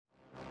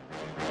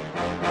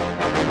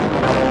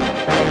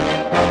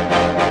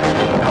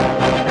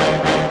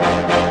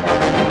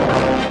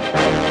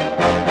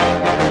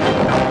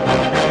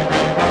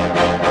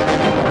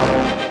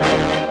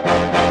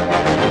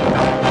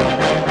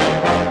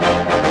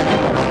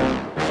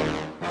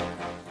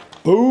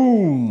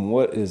Boom!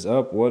 What is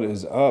up? What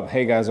is up?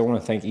 Hey guys, I want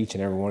to thank each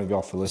and every one of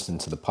y'all for listening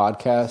to the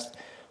podcast.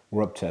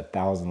 We're up to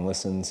 1,000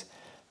 listens.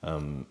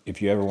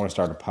 If you ever want to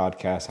start a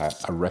podcast, I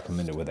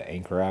recommend it with the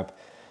Anchor app.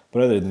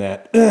 But other than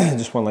that, I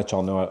just want to let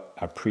y'all know I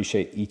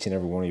appreciate each and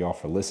every one of y'all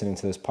for listening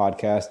to this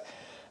podcast.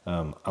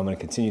 I'm going to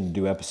continue to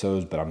do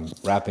episodes, but I'm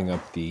wrapping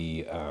up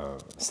the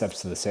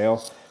steps to the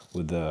sale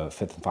with the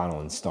fifth and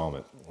final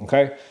installment.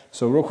 Okay,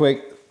 so real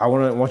quick, I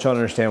want y'all to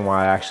understand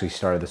why I actually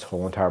started this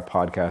whole entire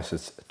podcast.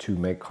 It's to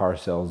make car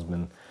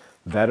salesmen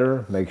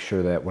better, make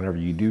sure that whenever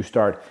you do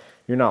start,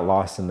 you're not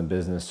lost in the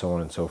business, so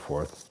on and so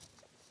forth.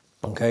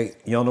 Okay,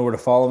 y'all know where to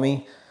follow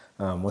me.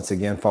 Once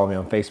again, follow me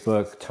on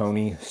Facebook,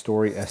 Tony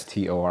Storie,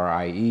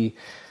 Storie.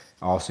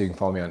 Also, you can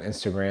follow me on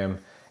Instagram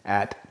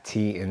at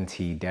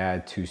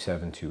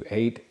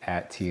TNTDad2728,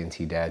 at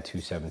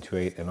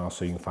TNTDad2728. And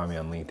also, you can find me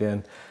on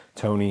LinkedIn,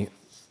 Tony,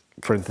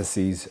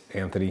 parentheses,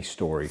 Anthony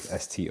Storie,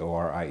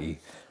 Storie.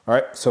 All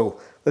right, so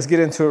let's get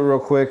into it real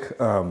quick.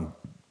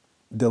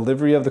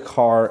 Delivery of the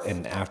car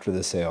and after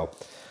the sale.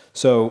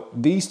 So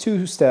these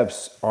two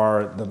steps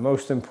are the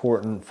most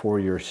important for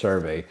your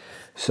survey.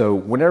 So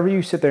whenever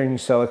you sit there and you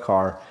sell a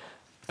car,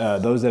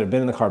 those that have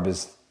been in the car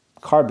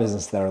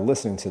business that are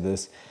listening to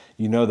this,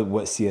 you know that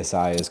what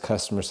CSI is,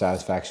 Customer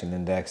Satisfaction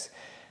Index.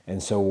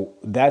 And so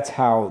that's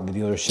how the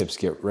dealerships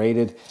get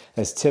rated.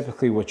 That's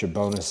typically what your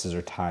bonuses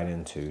are tied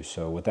into.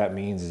 So what that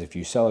means is if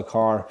you sell a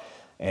car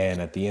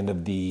and at the end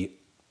of the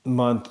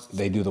month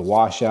they do the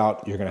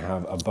washout, you're going to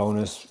have a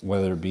bonus,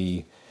 whether it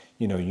be,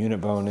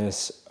 unit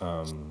bonus,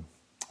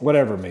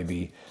 whatever it may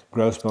be,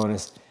 gross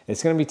bonus.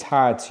 It's going to be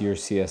tied to your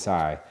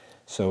CSI.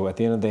 So at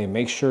the end of the day,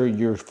 make sure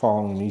you're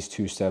following these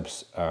two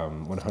steps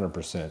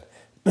 100%.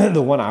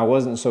 The one I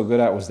wasn't so good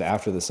at was the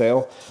after the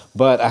sale,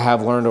 but I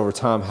have learned over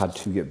time how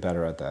to get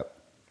better at that.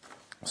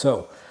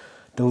 So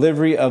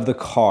delivery of the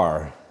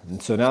car.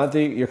 And so now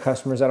that your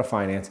customer's out of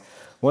finance,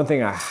 one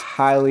thing I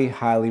highly,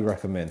 highly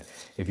recommend,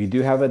 if you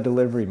do have a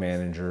delivery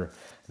manager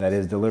that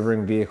is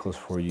delivering vehicles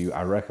for you,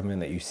 I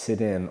recommend that you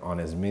sit in on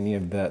as many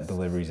of the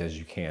deliveries as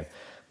you can.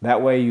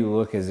 That way you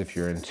look as if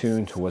you're in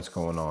tune to what's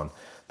going on.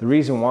 The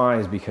reason why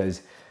is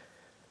because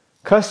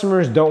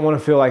customers don't want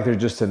to feel like they're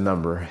just a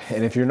number.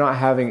 And if you're not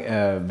having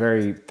a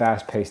very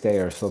fast-paced day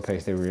or a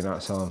slow-paced day where you're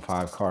not selling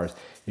 5 cars,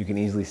 you can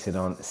easily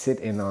sit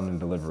in on a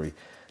delivery.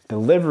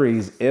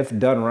 Deliveries, if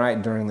done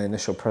right during the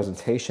initial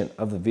presentation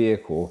of the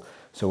vehicle,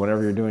 so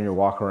whenever you're doing your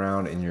walk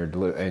around and you're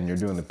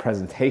doing the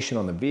presentation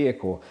on the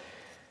vehicle,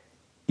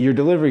 your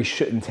delivery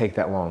shouldn't take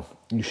that long.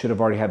 You should have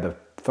already had the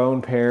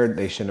phone paired.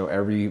 They should know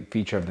every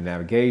feature of the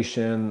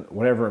navigation,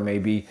 whatever it may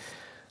be.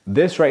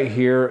 This right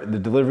here, the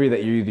delivery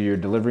that either your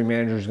delivery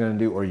manager is going to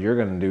do or you're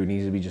going to do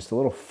needs to be just a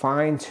little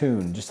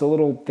fine-tuned, just a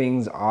little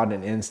things, odd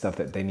and end stuff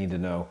that they need to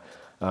know.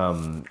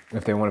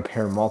 If they want to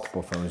pair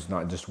multiple phones,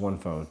 not just one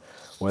phone,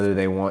 whether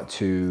they want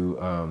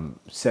to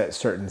set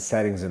certain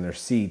settings in their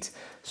seats.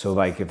 So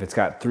like if it's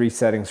got 3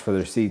 settings for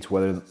their seats,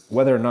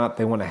 whether or not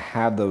they want to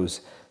have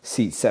those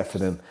seats set for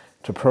them,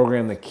 to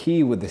program the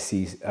key with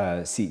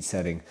the seat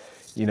setting,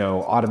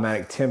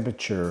 automatic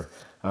temperature,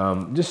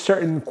 just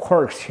certain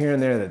quirks here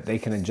and there that they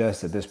can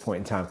adjust at this point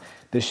in time.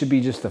 This should be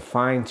just the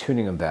fine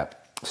tuning of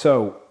that.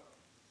 So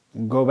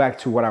go back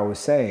to what I was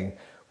saying.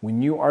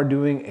 When you are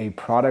doing a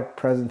product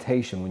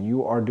presentation, when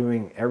you are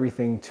doing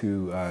everything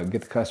to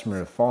get the customer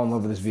to fall in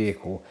love with this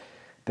vehicle,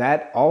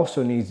 that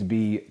also needs to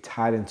be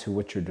tied into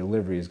what your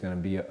delivery is going to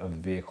be of the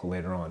vehicle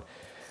later on.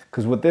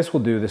 Because what this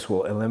will do, this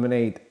will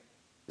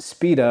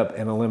speed up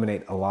and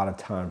eliminate a lot of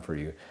time for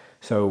you.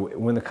 So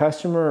when the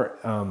customer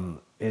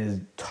is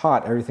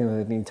taught everything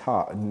that they need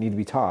to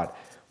be taught,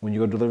 when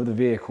you go deliver the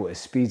vehicle, it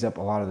speeds up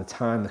a lot of the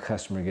time. The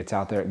customer gets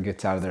out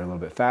of there a little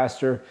bit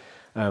faster,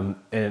 and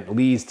it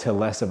leads to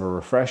less of a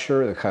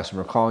refresher. The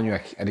customer calling you,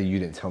 you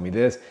didn't tell me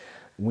this.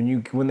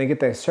 When they get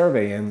that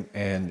survey in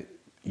and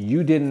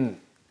you didn't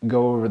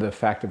go over the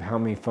fact of how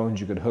many phones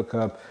you could hook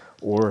up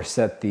or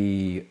set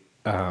the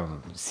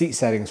seat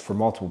settings for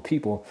multiple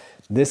people,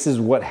 this is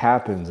what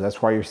happens. That's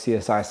why your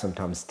CSI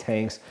sometimes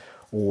tanks,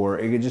 or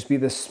it could just be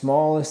the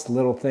smallest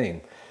little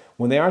thing.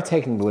 When they are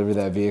taking delivery of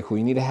that vehicle,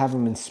 you need to have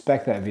them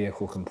inspect that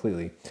vehicle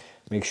completely.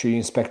 Make sure you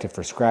inspect it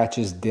for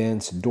scratches,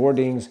 dents, door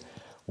dings,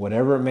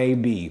 whatever it may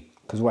be.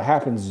 Because what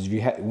happens is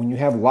when you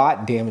have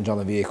lot damage on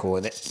the vehicle,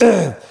 and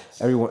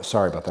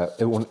sorry about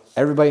that.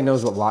 Everybody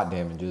knows what lot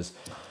damage is.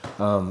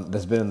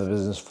 That's been in the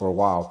business for a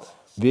while.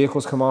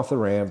 Vehicles come off the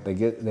ramp,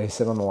 they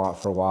sit on the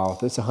lot for a while.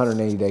 If it's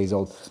 180 days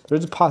old,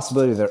 there's a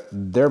possibility that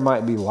there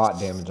might be lot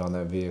damage on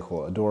that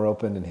vehicle. A door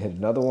opened and hit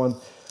another one.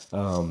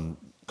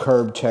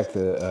 Curb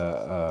getting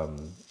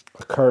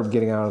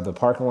out of the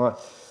parking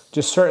lot.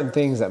 Just certain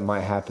things that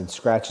might happen,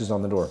 scratches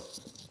on the door.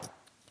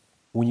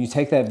 When you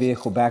take that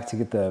vehicle back to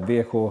get the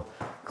vehicle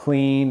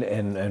cleaned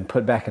and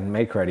put back and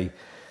make ready,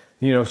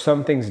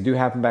 some things do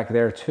happen back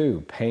there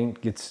too.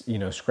 Paint gets,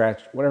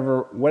 scratched,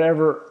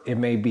 whatever it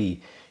may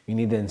be. You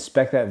need to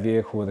inspect that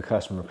vehicle with the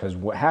customer, because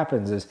what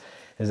happens is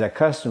that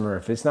customer,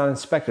 if it's not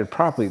inspected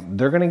properly,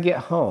 they're going to get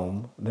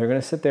home, they're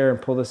going to sit there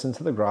and pull this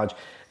into the garage,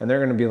 and they're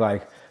going to be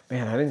like,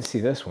 man, I didn't see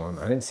this one.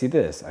 I didn't see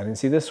this. I didn't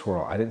see this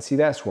swirl. I didn't see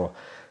that swirl.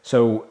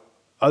 So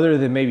other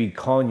than maybe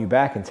calling you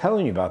back and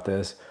telling you about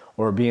this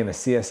or being a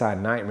CSI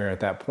nightmare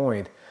at that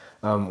point,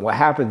 what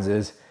happens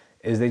is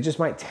they just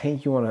might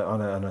tank you on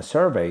a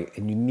survey,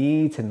 and you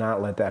need to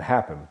not let that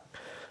happen.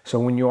 So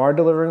when you are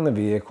delivering the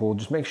vehicle,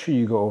 just make sure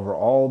you go over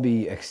all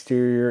the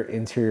exterior,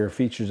 interior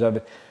features of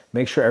it.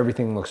 Make sure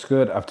everything looks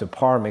good, up to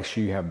par. Make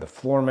sure you have the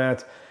floor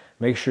mats.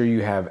 Make sure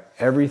you have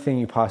everything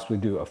you possibly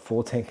do, a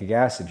full tank of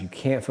gas. If you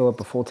can't fill up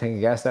a full tank of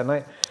gas that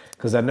night,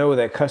 because I know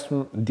that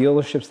custom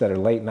dealerships that are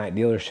late night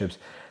dealerships,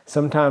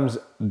 sometimes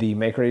the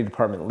make-ready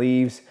department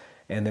leaves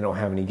and they don't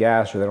have any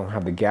gas, or they don't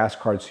have the gas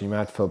card, so you might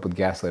have to fill up with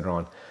gas later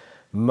on.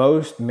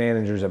 Most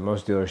managers at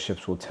most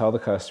dealerships will tell the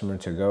customer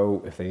to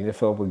go, if they need to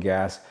fill up with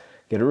gas,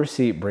 get a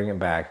receipt, bring it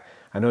back.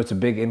 I know it's a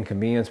big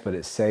inconvenience, but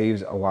it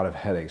saves a lot of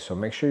headaches. So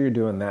make sure you're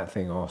doing that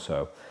thing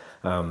also.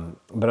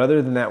 But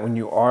other than that, when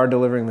you are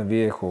delivering the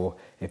vehicle,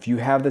 if you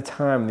have the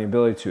time and the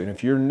ability to, and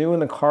if you're new in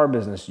the car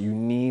business, you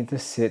need to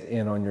sit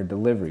in on your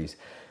deliveries.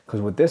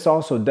 Because what this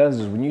also does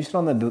is when you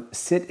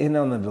sit in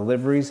on the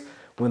deliveries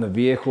when the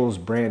vehicle is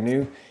brand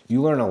new,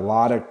 you learn a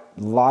lot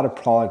of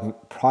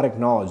product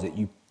knowledge that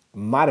you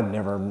might have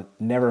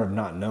never have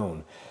not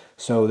known.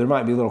 So there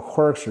might be little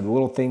quirks or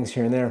little things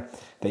here and there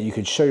that you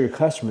could show your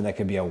customer that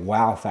could be a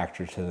wow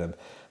factor to them,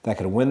 that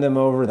could win them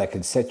over, that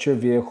could set your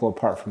vehicle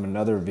apart from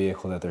another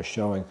vehicle that they're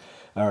showing,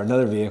 or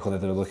another vehicle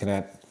that they're looking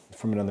at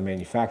from another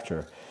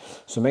manufacturer.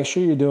 So make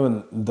sure you're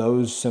doing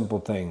those simple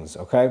things,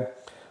 okay?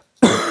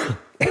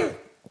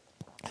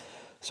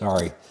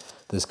 Sorry,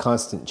 this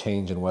constant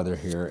change in weather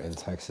here in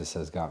Texas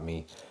has got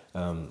me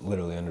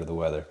literally under the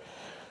weather.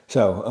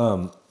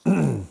 So,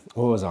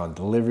 what was on?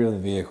 Delivery of the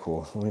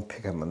vehicle. Let me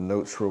pick up my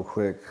notes real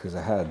quick because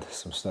I had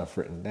some stuff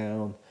written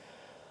down.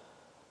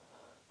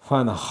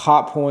 Find the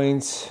hot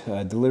points,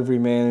 delivery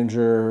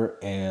manager,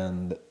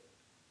 and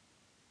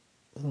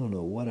I don't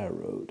know what I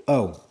wrote.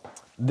 Oh,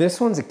 this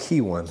one's a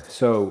key one.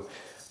 So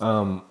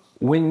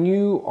when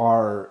you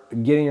are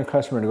getting your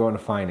customer to go into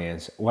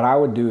finance, what I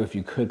would do if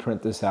you could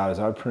print this out is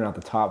I would print out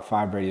the top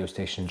 5 radio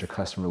stations your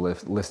customer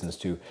listens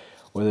to,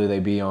 whether they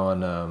be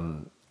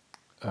on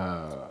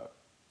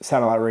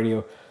satellite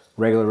radio,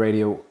 regular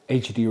radio,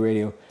 HD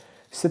radio.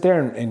 Sit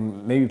there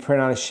and maybe print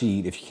out a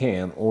sheet if you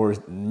can, or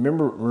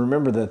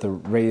remember that the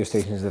radio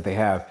stations that they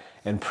have,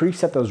 and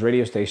preset those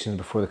radio stations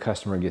before the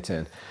customer gets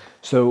in.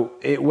 So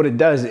what it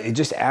does, it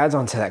just adds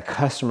on to that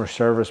customer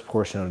service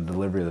portion of the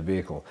delivery of the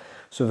vehicle.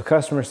 So the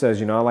customer says,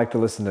 you know, I like to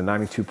listen to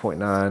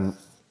 92.9,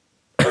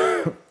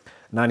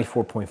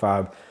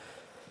 94.5,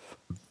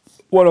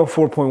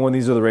 104.1.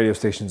 These are the radio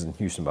stations in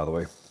Houston, by the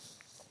way.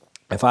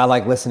 If I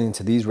like listening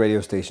to these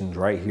radio stations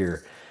right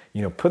here,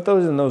 you know, put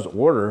those in those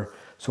order.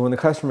 So when the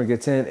customer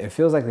gets in, it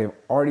feels like they've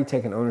already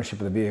taken ownership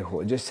of the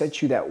vehicle. It just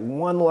sets you that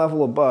one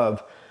level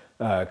above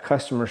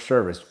customer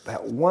service,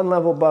 that one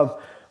level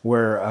above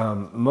where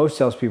most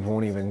salespeople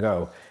won't even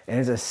go. And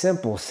it's a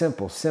simple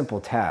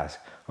task,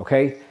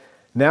 okay?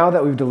 Now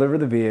that we've delivered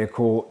the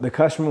vehicle, the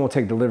customer will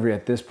take delivery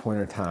at this point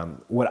in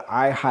time. What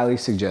I highly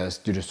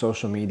suggest, due to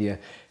social media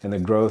and the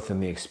growth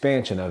and the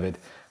expansion of it,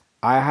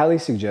 I highly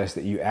suggest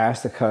that you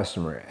ask the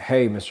customer,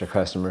 hey, Mr.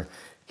 Customer,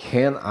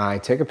 can I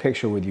take a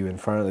picture with you in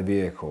front of the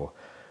vehicle?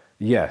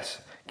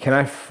 Yes. Can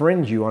I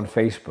friend you on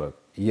Facebook?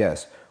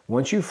 Yes.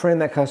 Once you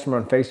friend that customer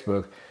on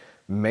Facebook,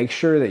 make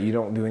sure that you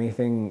don't do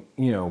anything,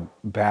 you know,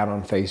 bad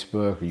on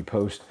Facebook, or you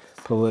post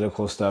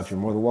political stuff. You're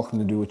more than welcome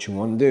to do what you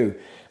want to do.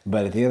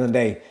 But at the end of the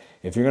day,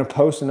 if you're going to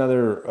post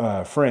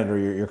another friend or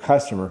your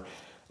customer,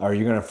 or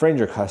you're going to friend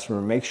your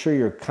customer, make sure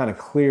you're kind of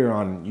clear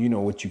on, you know,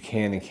 what you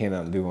can and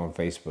cannot do on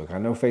Facebook. I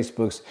know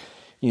Facebook's,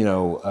 you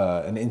know,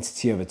 an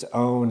entity of its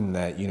own,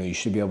 that, you know, you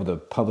should be able to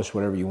publish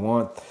whatever you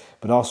want.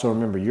 But also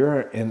remember,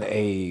 you're in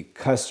a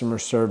customer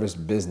service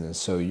business,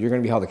 so you're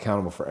going to be held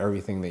accountable for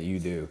everything that you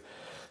do.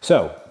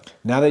 So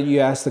now that you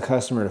ask the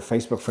customer to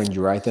Facebook friend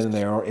you right then and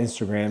there, or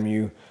Instagram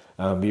you,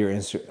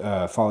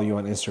 follow you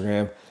on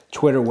Instagram,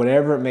 Twitter,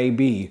 whatever it may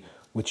be,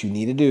 what you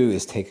need to do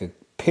is take a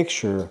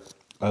picture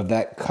of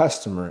that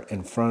customer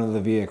in front of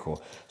the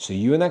vehicle. So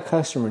you and that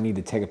customer need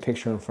to take a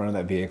picture in front of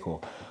that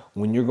vehicle.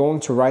 When you're going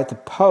to write the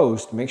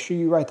post, make sure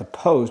you write the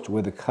post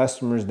with the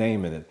customer's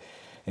name in it,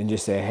 and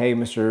just say, hey,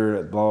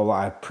 Mr. Blah, blah, blah,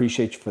 I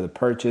appreciate you for the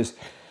purchase.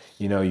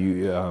 You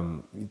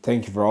know,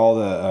 thank you for all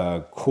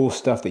the cool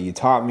stuff that you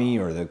taught me,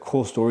 or the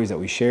cool stories that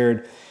we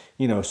shared,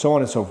 you know, so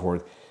on and so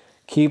forth.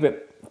 Keep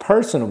it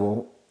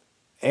personable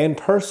and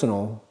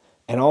personal,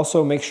 and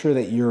also make sure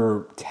that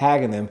you're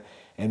tagging them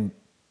and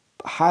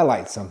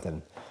highlight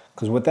something.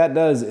 Because what that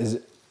does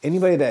is,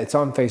 anybody that's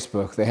on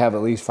Facebook, they have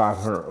at least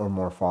 500 or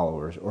more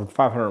followers, or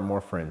 500 or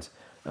more friends,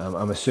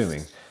 I'm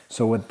assuming.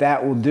 So what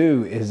that will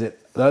do is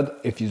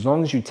as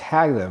long as you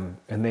tag them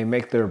and they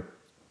make their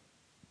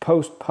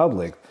post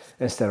public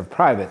instead of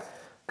private,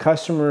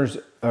 customers,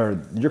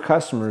 or your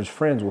customers'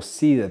 friends, will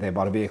see that they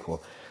bought a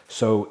vehicle.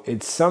 So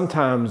it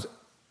sometimes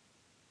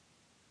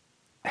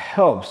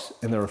helps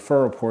in the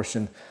referral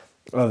portion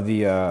of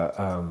the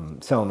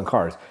selling the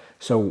cars.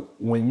 So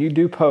when you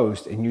do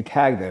post and you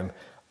tag them,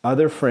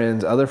 other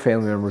friends, other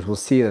family members will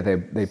see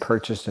that they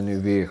purchased a new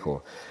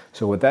vehicle.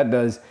 So what that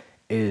does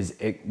is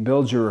it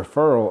builds your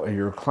referral or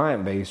your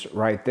client base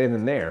right then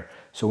and there.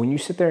 So when you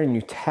sit there and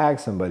you tag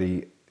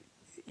somebody,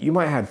 you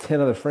might have 10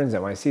 other friends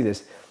that might see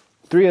this.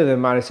 3 of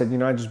them might have said,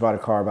 I just bought a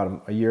car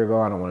about a year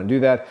ago. I don't want to do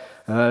that.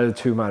 Another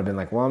 2 might have been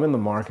like, well, I'm in the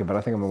market, but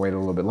I think I'm gonna wait a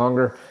little bit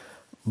longer.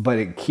 But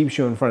it keeps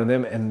you in front of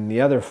them. And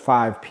the other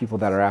 5 people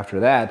that are after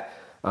that,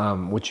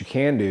 what you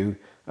can do,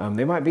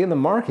 they might be in the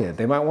market.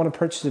 They might want to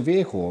purchase a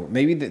vehicle.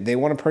 Maybe they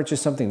want to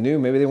purchase something new.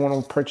 Maybe they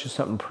want to purchase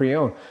something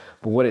pre-owned.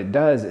 But what it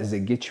does is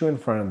it gets you in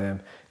front of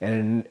them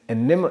and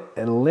it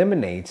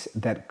eliminates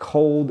that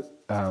cold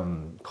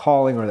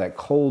calling or that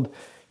cold,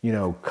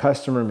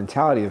 customer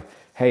mentality of,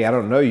 hey, I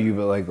don't know you,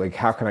 but like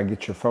how can I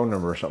get your phone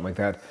number or something like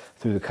that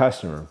through the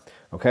customer?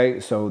 Okay,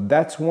 so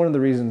that's one of the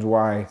reasons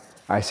why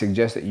I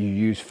suggest that you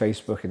use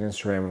Facebook and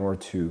Instagram in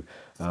order to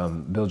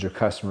build your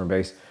customer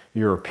base,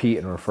 your repeat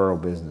and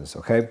referral business.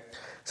 Okay,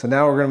 so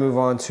now we're going to move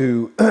on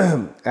to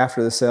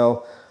after the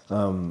sale.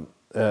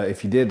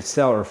 If you did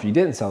sell or if you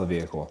didn't sell the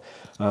vehicle.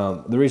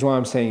 The reason why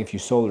I'm saying if you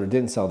sold or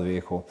didn't sell the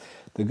vehicle,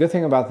 the good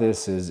thing about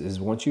this is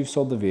once you've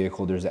sold the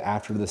vehicle, there's an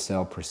after the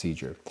sale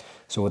procedure.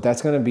 So what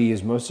that's going to be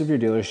is most of your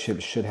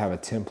dealerships should have a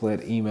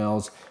template,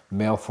 emails,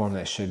 mail form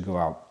that should go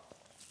out.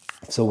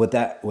 So what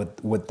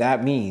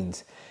that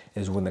means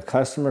is when the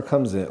customer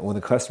comes in, when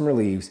the customer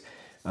leaves,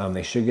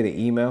 they should get an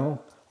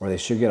email or they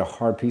should get a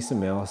hard piece of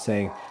mail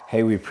saying,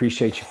 hey, we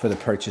appreciate you for the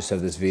purchase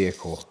of this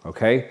vehicle,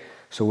 okay?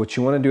 So what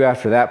you want to do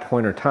after that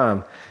point or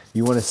time,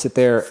 you want to sit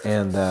there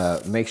and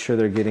make sure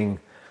they're getting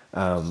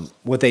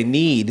what they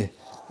need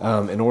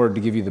in order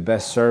to give you the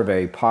best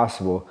survey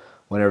possible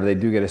whenever they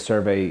do get a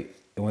survey,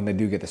 when they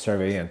do get the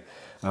survey in.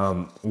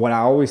 What I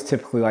always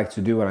typically like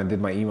to do when I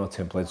did my email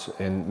templates,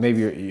 and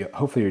maybe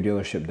hopefully your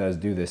dealership does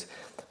do this,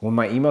 when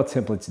my email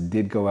templates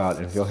did go out,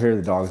 and if you'll hear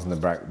the dogs in the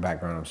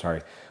background, I'm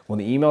sorry. When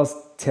the email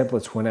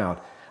templates went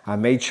out, I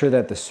made sure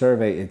that the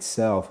survey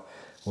itself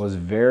was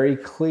very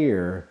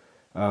clear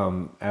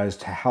as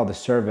to how the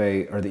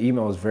survey, or the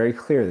email was very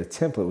clear, the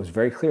template was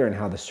very clear in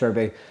how the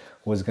survey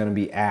was going to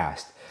be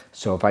asked.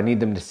 So if I need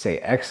them to say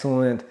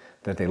excellent,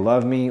 that they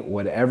love me,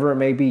 whatever it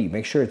may be,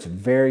 make sure it's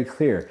very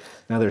clear.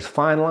 Now there's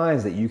fine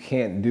lines that you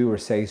can't do or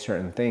say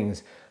certain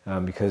things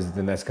because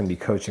then that's going to be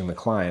coaching the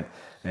client.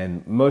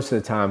 And most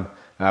of the time,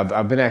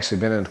 I've been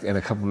in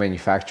a couple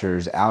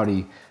manufacturers,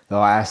 Audi, they'll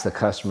ask the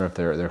customer if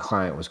their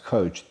client was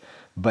coached.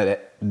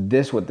 But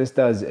what this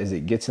does is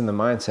it gets in the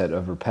mindset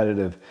of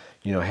repetitive,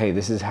 hey,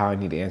 this is how I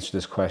need to answer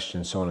this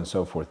question, so on and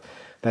so forth.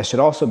 That should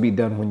also be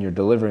done when you're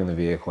delivering the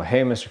vehicle.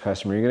 Hey, Mr.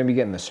 Customer, you're going to be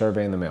getting the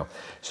survey in the mail.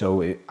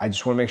 So I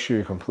just want to make sure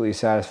you're completely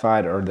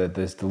satisfied, or that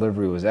this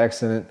delivery was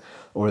excellent,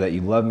 or that you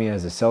love me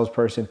as a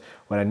salesperson.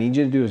 What I need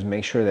you to do is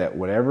make sure that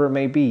whatever it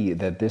may be,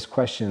 that these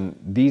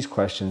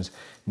questions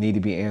need to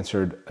be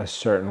answered a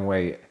certain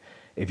way.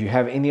 If you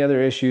have any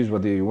other issues,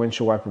 whether your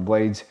windshield wiper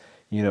blades,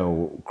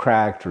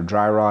 cracked or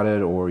dry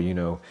rotted, or,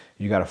 you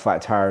got a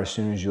flat tire as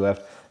soon as you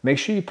left, make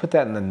sure you put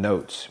that in the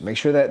notes. Make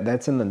sure that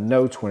that's in the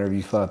notes whenever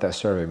you fill out that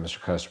survey, Mr.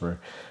 Customer.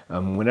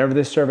 Whenever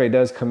this survey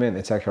does come in,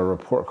 it's like a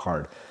report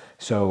card.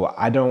 So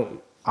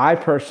I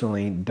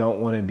personally don't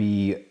want to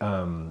be,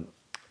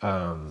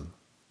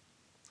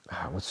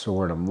 what's the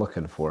word I'm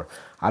looking for?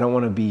 I don't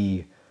want to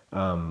be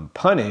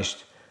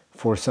punished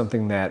for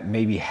something that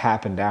maybe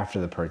happened after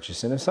the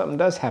purchase. And if something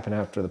does happen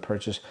after the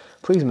purchase,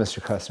 please,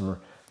 Mr. Customer,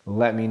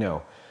 let me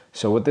know.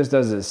 So what this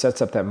does is it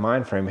sets up that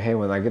mind frame. Hey,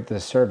 when I get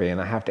this survey and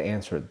I have to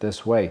answer it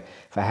this way,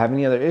 if I have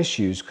any other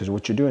issues, because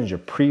what you're doing is you're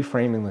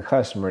pre-framing the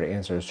customer to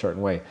answer a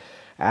certain way.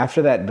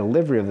 After that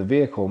delivery of the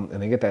vehicle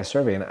and they get that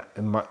survey,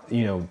 and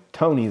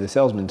Tony, the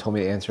salesman, told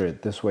me to answer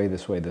it this way,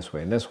 this way, this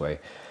way, and this way.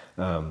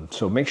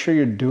 So make sure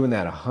you're doing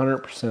that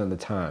 100% of the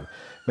time.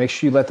 Make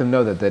sure you let them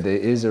know that it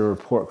is a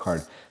report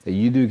card, that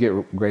you do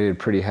get graded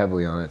pretty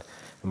heavily on it.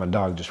 And my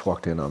dog just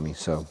walked in on me,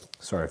 so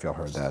sorry if y'all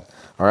heard that.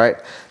 All right,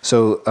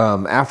 so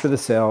after the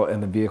sale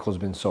and the vehicle's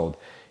been sold,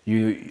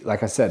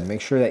 like I said,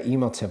 make sure that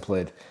email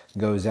template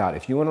goes out.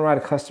 If you want to write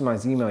a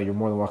customized email, you're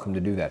more than welcome to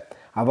do that.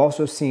 I've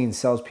also seen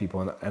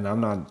salespeople,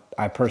 and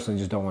I personally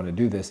just don't want to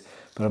do this,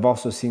 but I've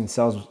also seen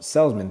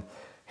salesmen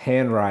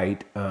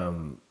handwrite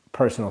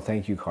personal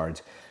thank you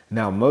cards.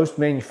 Now, most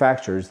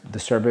manufacturers, the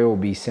survey will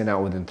be sent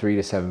out within 3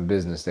 to 7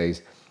 business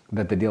days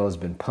that the deal has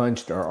been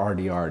punched or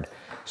RDR'd.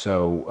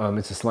 So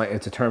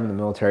it's a term in the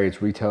military.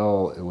 It's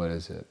retail. What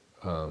is it?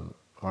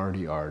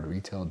 RDR'd,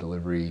 retail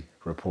delivery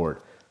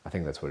report. I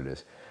think that's what it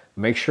is.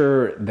 Make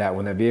sure that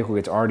when that vehicle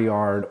gets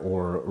RDR'd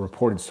or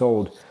reported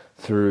sold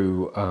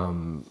through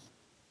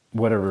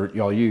whatever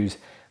y'all use,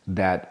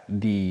 that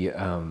you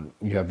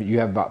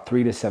have about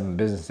 3 to 7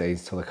 business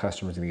days till the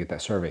customer's gonna get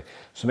that survey.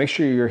 So make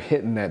sure you're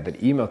hitting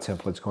that email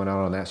template's going out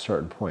on that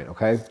certain point,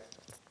 okay?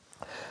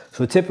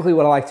 So typically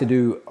what I like to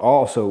do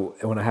also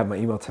when I have my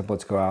email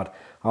templates go out,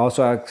 I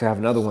also like to have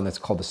another one that's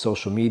called the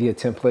social media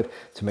template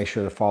to make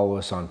sure to follow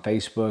us on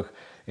Facebook,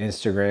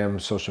 Instagram,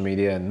 social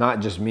media, and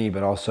not just me,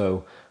 but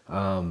also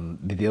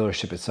the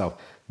dealership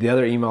itself. The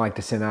other email I like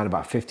to send out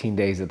about 15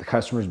 days that the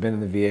customer's been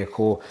in the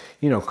vehicle,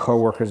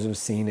 coworkers have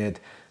seen it,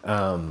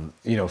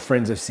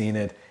 friends have seen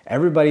it.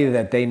 Everybody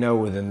that they know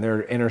within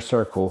their inner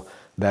circle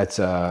that's,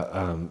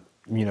 that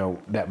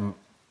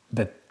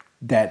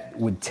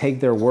would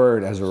take their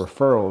word as a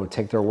referral, would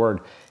take their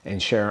word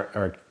and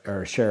share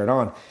or share it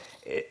on.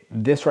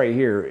 This right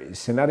here,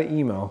 send out an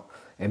email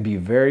and be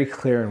very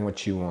clear in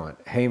what you want.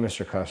 Hey,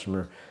 Mr.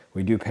 Customer,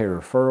 we do pay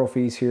referral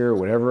fees here,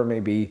 whatever it may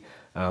be.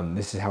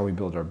 This is how we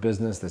build our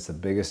business. That's the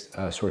biggest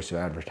source of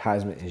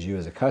advertisement is you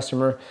as a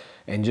customer,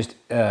 and just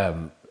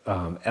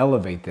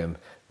elevate them,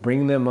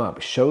 bring them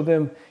up, show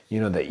them,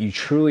 that you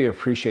truly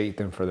appreciate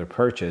them for their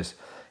purchase.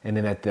 And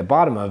then at the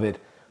bottom of it,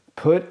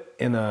 put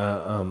in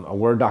a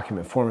Word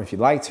document form if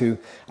you'd like to.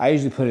 I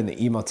usually put in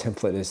the email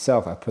template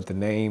itself. I put the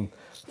name,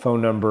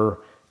 phone number,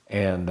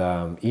 and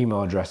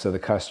email address of the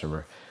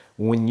customer.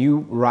 When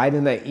you write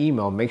in that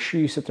email, make sure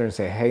you sit there and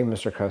say, hey,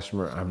 Mr.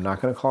 Customer, I'm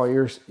not going to call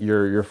your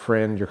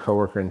friend, your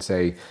coworker and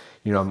say,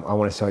 I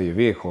want to sell you a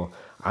vehicle.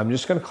 I'm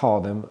just going to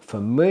call them,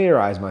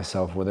 familiarize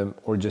myself with them,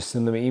 or just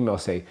send them an email,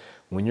 say,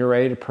 when you're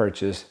ready to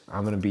purchase,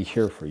 I'm going to be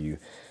here for you.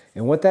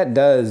 And what that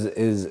does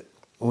is,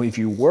 if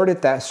you word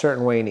it that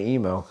certain way in the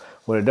email,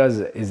 what it does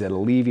is it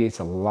alleviates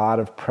a lot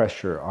of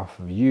pressure off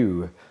of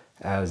you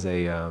as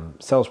a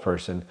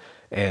salesperson,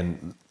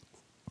 and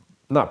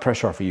not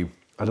pressure off of you.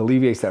 It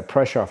alleviates that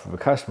pressure off of a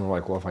customer.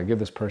 Like, well, if I give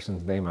this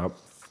person's name out,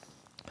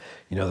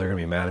 they're going to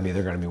be mad at me.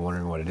 They're going to be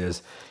wondering what it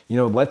is.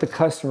 Let the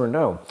customer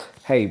know.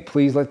 Hey,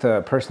 please let the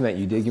person that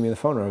you did give me the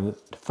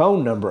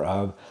phone number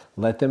of,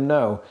 let them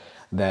know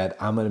that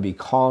I'm going to be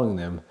calling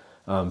them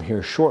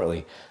here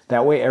shortly.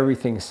 That way,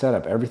 everything's set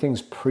up.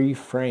 Everything's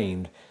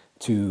pre-framed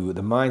to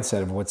the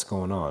mindset of what's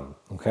going on.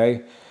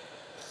 Okay.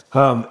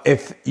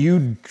 If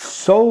you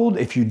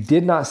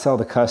did not sell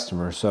the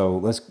customer, so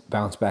let's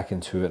bounce back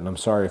into it. And I'm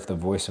sorry if the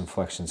voice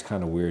inflection is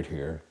kind of weird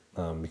here,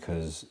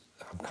 because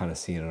I'm kind of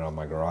seeing it on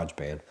my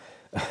GarageBand.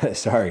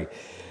 Sorry.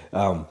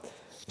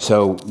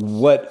 So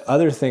what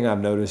other thing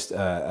I've noticed,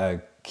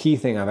 a key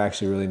thing I've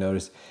actually really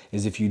noticed,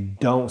 is if you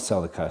don't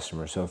sell the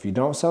customer. So if you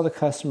don't sell the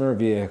customer a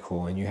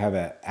vehicle and you have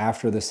it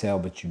after the sale,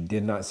 but you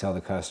did not sell the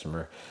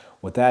customer,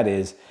 what that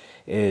is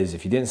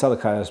if you didn't sell the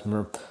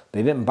customer,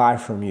 they didn't buy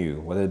from you,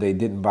 whether they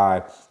didn't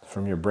buy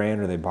from your brand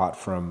or they bought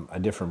from a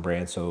different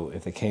brand. So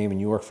if they came and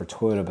you work for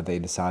Toyota, but they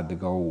decided to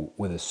go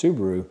with a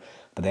Subaru,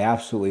 but they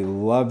absolutely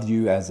loved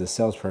you as a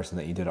salesperson,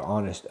 that you did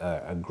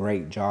a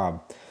great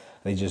job.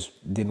 They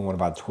just didn't want to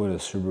buy the Toyota.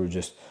 Subaru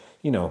just,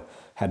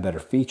 had better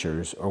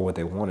features or what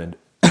they wanted.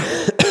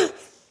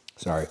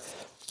 Sorry,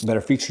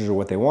 better features or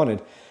what they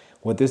wanted.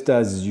 What this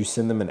does is you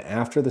send them an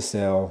after the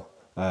sale,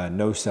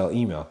 no sell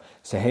email.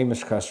 Say, hey,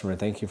 Mr. Customer,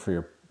 thank you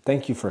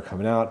for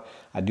coming out.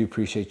 I do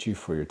appreciate you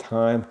for your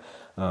time.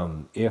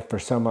 If for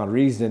some odd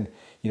reason,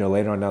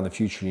 later on down the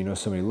future,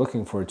 somebody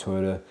looking for a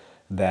Toyota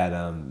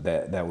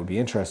that would be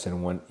interested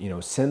in one,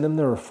 send them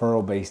the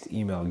referral based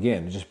email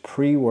again. Just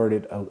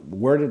worded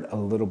a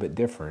little bit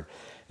different.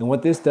 And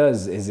what this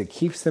does is it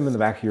keeps them in the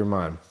back of your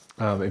mind.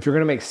 If you're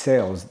going to make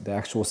sales, the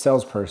actual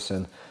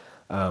salesperson,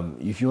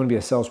 if you want to be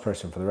a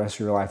salesperson for the rest of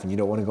your life and you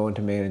don't want to go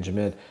into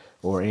management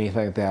or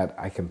anything like that,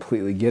 I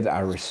completely get it. I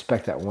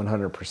respect that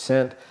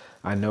 100%.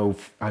 I know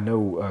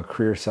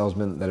career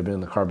salesmen that have been in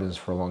the car business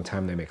for a long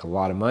time. They make a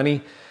lot of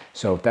money.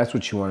 So if that's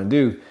what you want to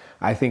do,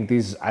 I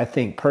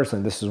think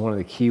personally, this is one of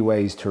the key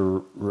ways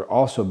to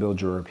also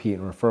build your repeat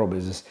and referral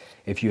business.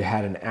 If you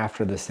had an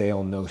after the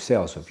sale, no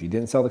sale. So if you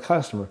didn't sell the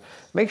customer,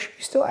 make sure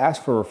you still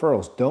ask for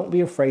referrals. Don't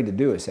be afraid to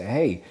do it. Say,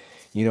 hey,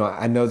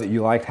 I know that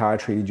you liked how I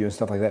treated you and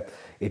stuff like that.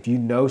 If you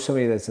know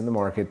somebody that's in the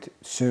market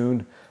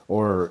soon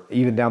or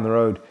even down the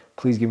road,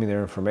 please give me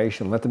their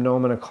information. Let them know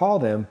I'm going to call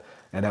them,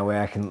 and that way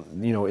I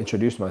can,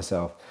 introduce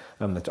myself.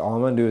 That's all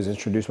I'm going to do is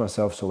introduce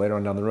myself, so later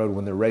on down the road,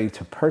 when they're ready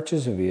to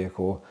purchase a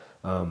vehicle,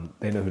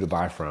 they know who to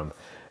buy from.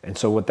 And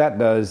so what that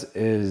does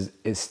is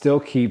it still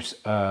keeps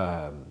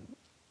a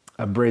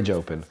bridge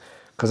open.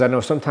 Because I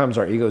know sometimes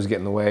our egos get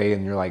in the way,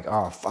 and you're like,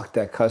 oh, fuck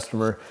that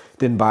customer,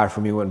 didn't buy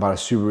from me, went and bought a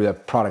Subaru,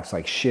 that product's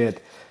like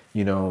shit.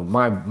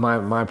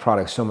 My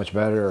product's so much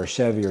better, or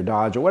Chevy or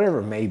Dodge or whatever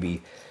it may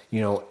be.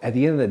 At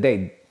the end of the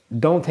day,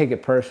 don't take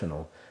it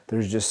personal.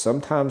 There's just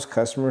sometimes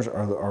customers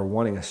are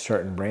wanting a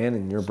certain brand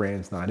and your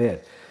brand's not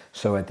it.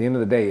 So at the end of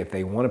the day, if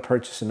they want to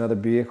purchase another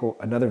vehicle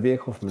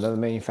from another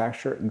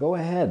manufacturer, go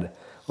ahead.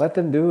 Let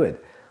them do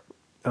it.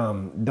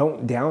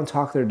 Don't down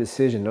talk their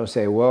decision. Don't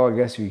say, well, I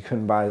guess if you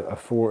can't buy a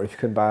Ford, you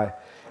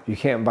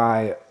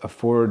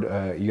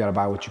got to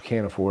buy what you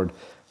can afford.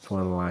 It's one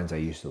of the lines I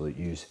used to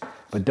use.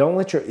 But don't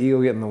let your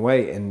ego get in the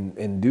way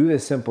and do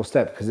this simple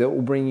step, because it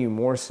will bring you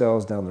more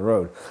sales down the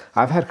road.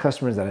 I've had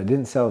customers that I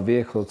didn't sell a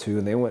vehicle to,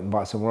 and they went and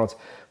bought somewhere else,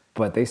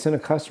 but they sent a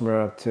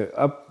customer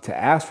up to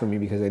ask for me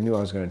because they knew I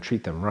was going to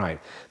treat them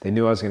right. They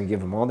knew I was going to give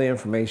them all the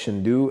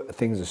information, do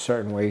things a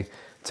certain way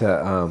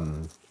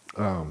to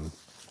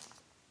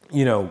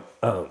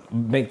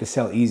make the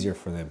sale easier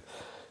for them.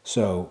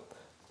 So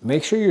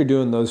make sure you're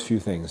doing those few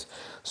things.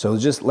 So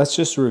let's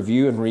just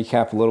review and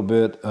recap a little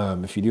bit.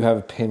 If you do have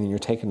a pen and you're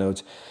taking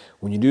notes,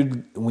 When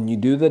you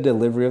do the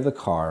delivery of the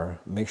car,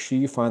 make sure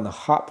you find the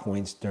hot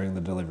points during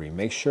the delivery.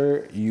 Make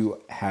sure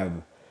you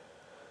have,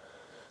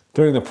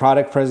 during the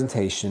product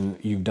presentation,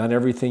 you've done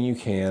everything you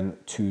can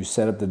to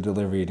set up the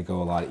delivery to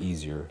go a lot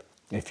easier.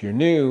 If you're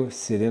new,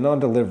 sit in on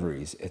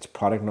deliveries. It's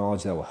product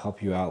knowledge that will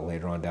help you out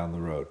later on down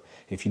the road.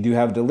 If you do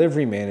have a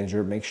delivery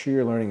manager, make sure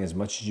you're learning as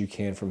much as you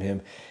can from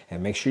him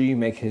and make sure you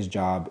make his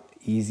job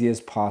easy as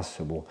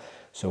possible.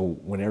 So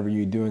whenever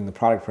you're doing the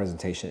product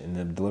presentation and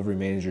the delivery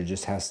manager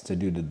just has to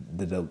do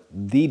the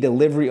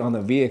delivery on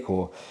the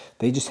vehicle,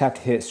 they just have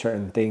to hit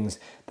certain things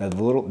that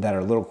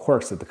are little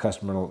quirks that the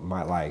customer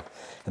might like.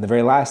 And the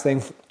very last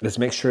thing is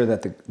make sure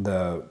that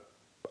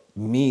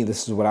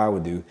this is what I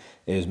would do,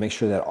 is make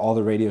sure that all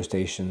the radio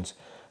stations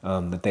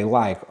that they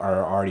like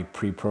are already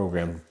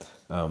pre-programmed.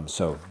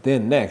 So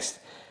then next,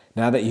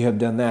 now that you have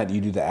done that,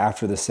 you do the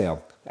after the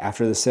sale.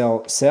 After the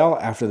sale, sell,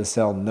 after the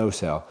sale, no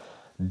sell.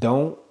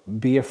 Don't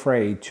be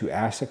afraid to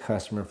ask the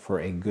customer for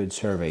a good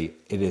survey.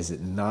 There's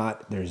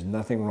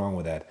nothing wrong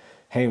with that.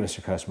 Hey,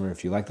 Mr. Customer,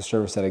 if you like the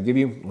service that I give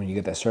you, when you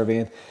get that survey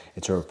in,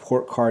 it's a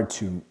report card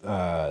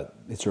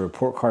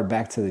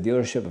back to the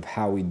dealership of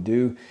how we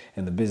do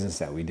and the business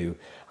that we do.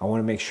 I want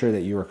to make sure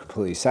that you are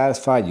completely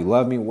satisfied, you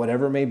love me,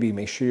 whatever it may be.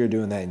 Make sure you're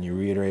doing that and you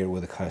reiterate it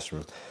with the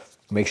customer.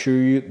 Make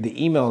sure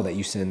the email that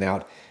you send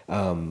out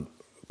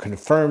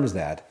confirms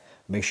that.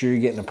 Make sure you're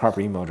getting a proper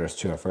email address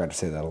too. I forgot to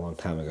say that a long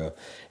time ago.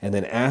 And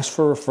then ask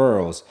for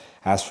referrals.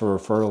 Ask for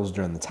referrals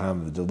during the time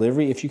of the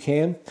delivery if you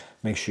can.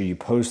 Make sure you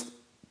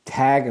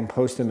tag and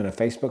post them in a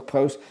Facebook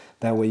post.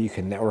 That way you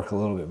can network a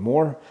little bit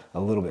more, a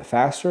little bit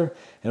faster.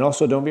 And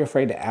also don't be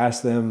afraid to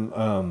ask them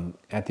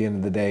at the end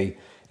of the day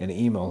in an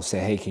email, say,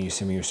 hey, can you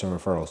send me some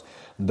referrals?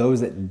 Those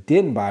that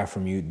didn't buy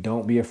from you,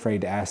 don't be afraid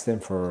to ask them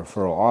for a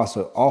referral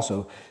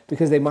also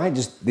because they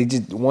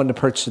just wanted to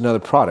purchase another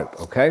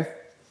product, okay?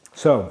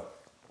 So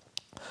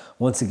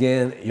once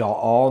again, y'all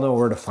all know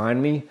where to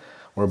find me.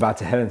 We're about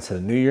to head into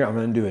the new year. I'm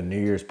going to do a New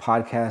Year's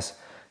podcast.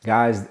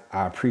 Guys,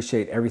 I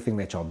appreciate everything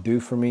that y'all do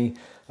for me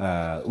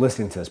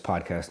listening to this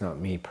podcast, not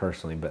me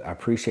personally, but I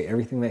appreciate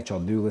everything that y'all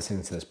do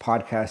listening to this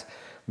podcast.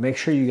 Make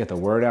sure you get the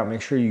word out.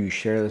 Make sure you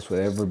share this with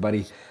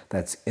everybody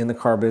that's in the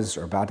car business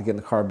or about to get in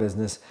the car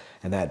business,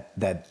 and that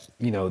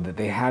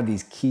they have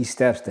these key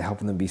steps to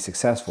helping them be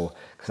successful.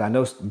 Because I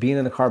know being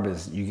in the car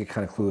business, you get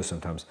kind of clueless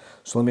sometimes.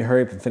 So let me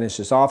hurry up and finish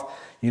this off.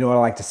 You know what I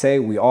like to say?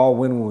 We all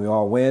win when we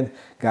all win.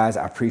 Guys,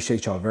 I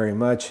appreciate y'all very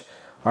much.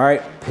 All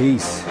right,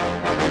 peace.